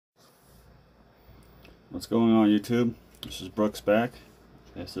What's going on, YouTube? This is Brooks back.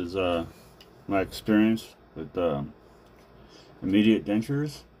 This is my experience with immediate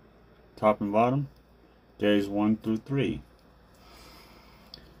dentures, top and bottom, days 1 through 3.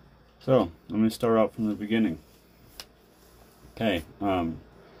 So let me start out from the beginning. Okay,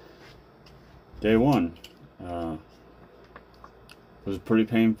 day 1 was pretty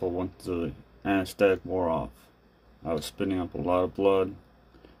painful once the anesthetic wore off. I was spitting up a lot of blood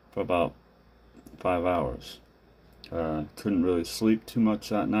for about 5 hours. Couldn't really sleep too much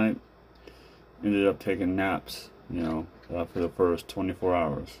that night. Ended up taking naps, for the first 24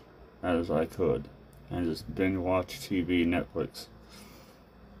 hours as I could, and just binge watch TV, Netflix.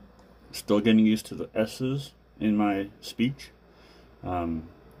 Still getting used to the S's in my speech,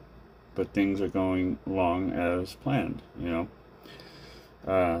 but things are going along as planned.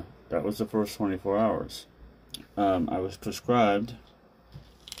 That was the first 24 hours. I was prescribed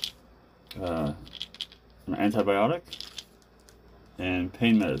an antibiotic and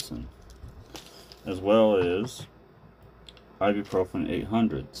pain medicine, as well as ibuprofen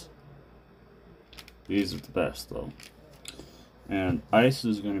 800s. These are the best though. And ice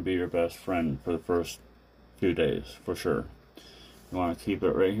is going to be your best friend for the first few days for sure. You want to keep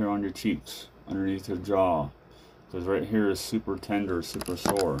it right here on your cheeks, underneath your jaw, because right here is super tender, super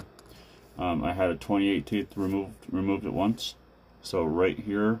sore. I had a 28 teeth removed at once. So right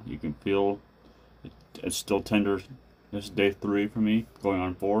here, you can feel it's still tender. This is day 3 for me, going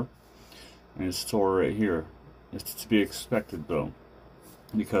on 4. And it's sore right here. It's to be expected though,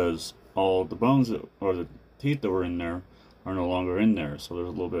 because all the bones or the teeth that were in there are no longer in there. So there's a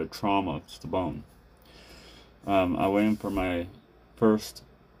little bit of trauma to the bone. I went in for my first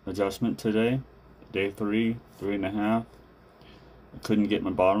adjustment today, day 3, 3.5. I couldn't get my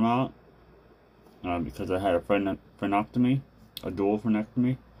bottom out because I had a frenectomy. A dual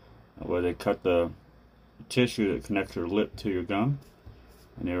frenectomy, where they cut the tissue that connects your lip to your gum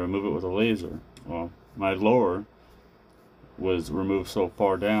and they remove it with a laser. Well, my lower was removed so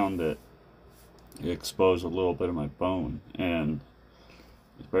far down that it exposed a little bit of my bone, and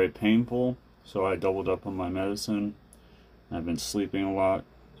it's very painful, so I doubled up on my medicine. I've been sleeping a lot,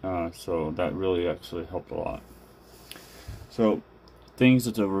 so that really actually helped a lot. So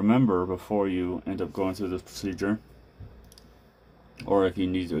things to remember before you end up going through this procedure, or if you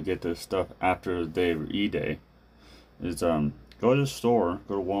need to get this stuff after the day of E-Day, is go to the store,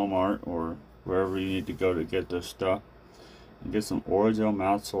 go to Walmart or wherever you need to go to get this stuff, and get some Orajel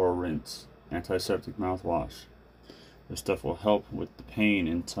mouth sore rinse, antiseptic mouthwash. This stuff will help with the pain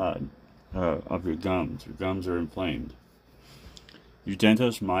inside of your gums. Your gums are inflamed. Your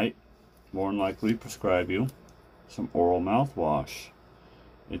dentist might more than likely prescribe you some oral mouthwash.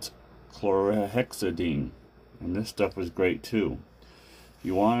 It's chlorhexidine, and this stuff is great too.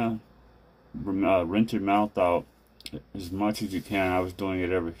 You want to rinse your mouth out as much as you can. I was doing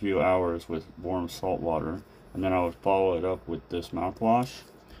it every few hours with warm salt water, and then I would follow it up with this mouthwash,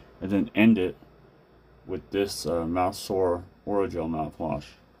 and then end it with this mouth sore Orajel mouthwash.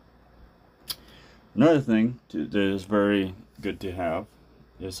 Another thing that is very good to have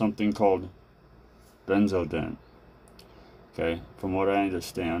is something called Benzodent. Okay, from what I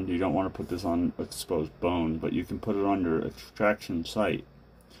understand, you don't want to put this on exposed bone, but you can put it on your extraction site.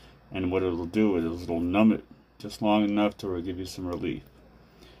 And what it'll do is it'll numb it just long enough to give you some relief.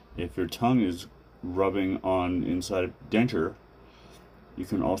 If your tongue is rubbing on inside a denture, you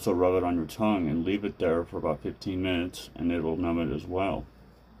can also rub it on your tongue and leave it there for about 15 minutes, and it will numb it as well.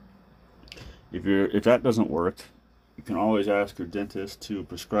 If that doesn't work, you can always ask your dentist to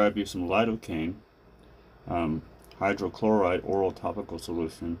prescribe you some lidocaine, hydrochloride oral topical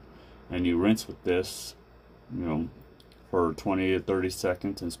solution, and you rinse with this, for 20 to 30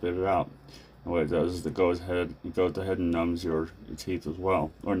 seconds and spit it out. And what it does is it goes ahead and numbs your teeth as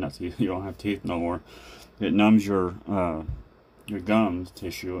well. Or not teeth, you don't have teeth no more. It numbs your gums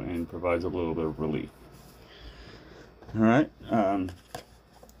tissue and provides a little bit of relief. Alright,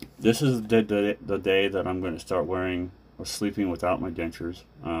 this is the day that I'm going to start wearing or sleeping without my dentures.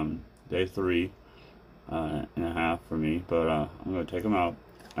 Day 3.5 for me, but I'm going to take them out.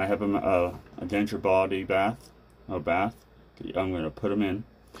 I have a denture body bath. I'm going to put them in.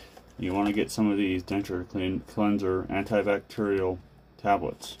 You want to get some of these denture cleanser antibacterial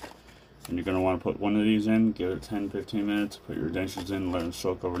tablets, and you're going to want to put one of these in, give it 10-15 minutes, put your dentures in, and let them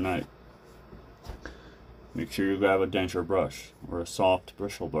soak overnight. Make sure you grab a denture brush or a soft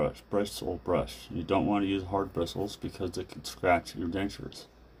bristle brush. You don't want to use hard bristles because it can scratch your dentures.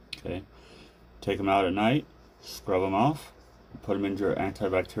 Okay, take them out at night, scrub them off, put them into your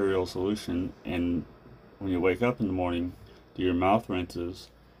antibacterial solution, and when you wake up in the morning, do your mouth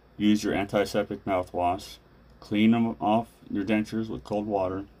rinses, use your antiseptic mouthwash, clean them off your dentures with cold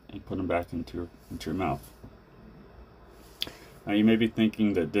water, and put them back into your mouth. Now you may be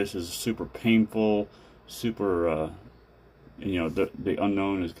thinking that this is super painful, super, you know, the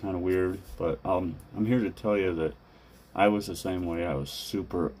unknown is kind of weird, but I'm here to tell you that I was the same way. I was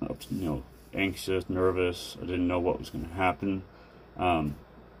super, you know, anxious, nervous. I didn't know what was going to happen. And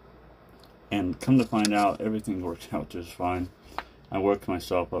come to find out, everything worked out just fine. I worked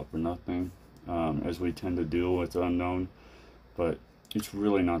myself up for nothing, as we tend to do with the unknown, but it's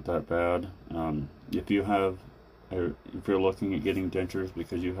really not that bad. If you're looking at getting dentures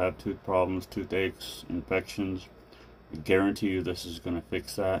because you have tooth problems, toothaches, infections, I guarantee you this is going to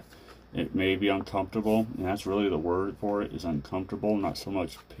fix that. It may be uncomfortable, and that's really the word for it, is uncomfortable, not so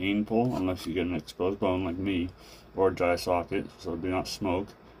much painful, unless you get an exposed bone like me, or a dry socket. So do not smoke,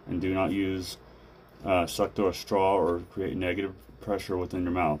 and do not use suck through a straw or create negative pressure within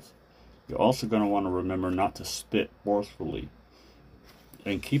your mouth. You're also going to want to remember not to spit forcefully,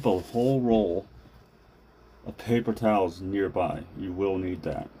 and keep a whole roll of paper towels nearby. You will need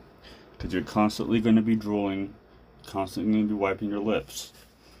that, because you're constantly going to be drooling, constantly going to be wiping your lips.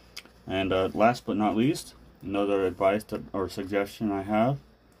 And last but not least, another advice or suggestion I have: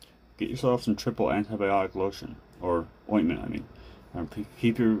 get yourself some triple antibiotic lotion, or ointment, I mean.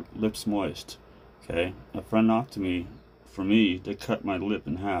 Keep your lips moist. Okay, a friend knocked me for me to cut my lip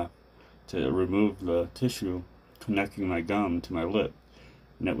in half to remove the tissue connecting my gum to my lip,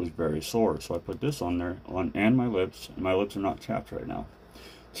 and it was very sore. So I put this on there, and my lips are not chapped right now.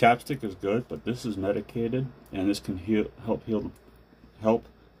 Chapstick is good, but this is medicated, and this can help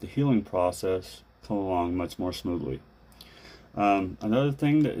the healing process come along much more smoothly. Another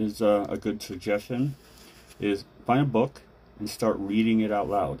thing that is a good suggestion is find a book and start reading it out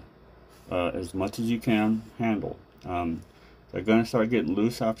loud, as much as you can handle. They're going to start getting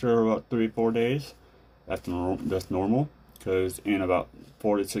loose after about 3-4 days. That's normal, because in about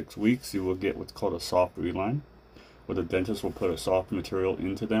 4 to 6 weeks you will get what's called a soft reline, where the dentist will put a soft material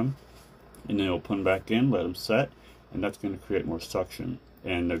into them, and then they'll put them back in, let them set, and that's going to create more suction,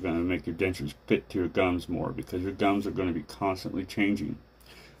 and they're going to make your dentures fit to your gums more, because your gums are going to be constantly changing.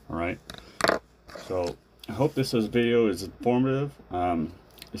 Alright, so I hope this video is informative.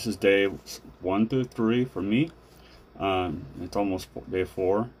 This is day 1 through 3 for me. It's almost day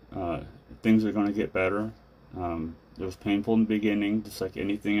 4. Things are going to get better. It was painful in the beginning, just like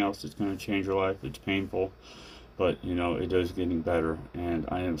anything else that's going to change your life. It's painful, but you know, it is getting better, and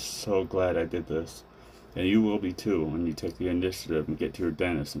I am so glad I did this. And you will be too, when you take the initiative and get to your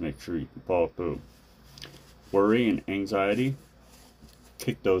dentist and make sure you can follow through. Worry and anxiety,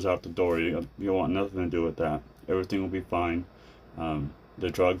 kick those out the door. You want nothing to do with that. Everything will be fine. The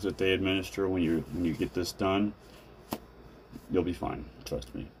drugs that they administer when you get this done, you'll be fine.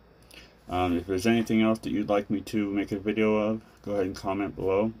 Trust me. If there's anything else that you'd like me to make a video of, go ahead and comment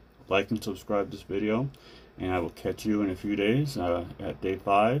below. Like and subscribe to this video, and I will catch you in a few days at day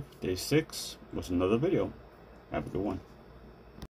 5, day 6 with another video. Have a good one.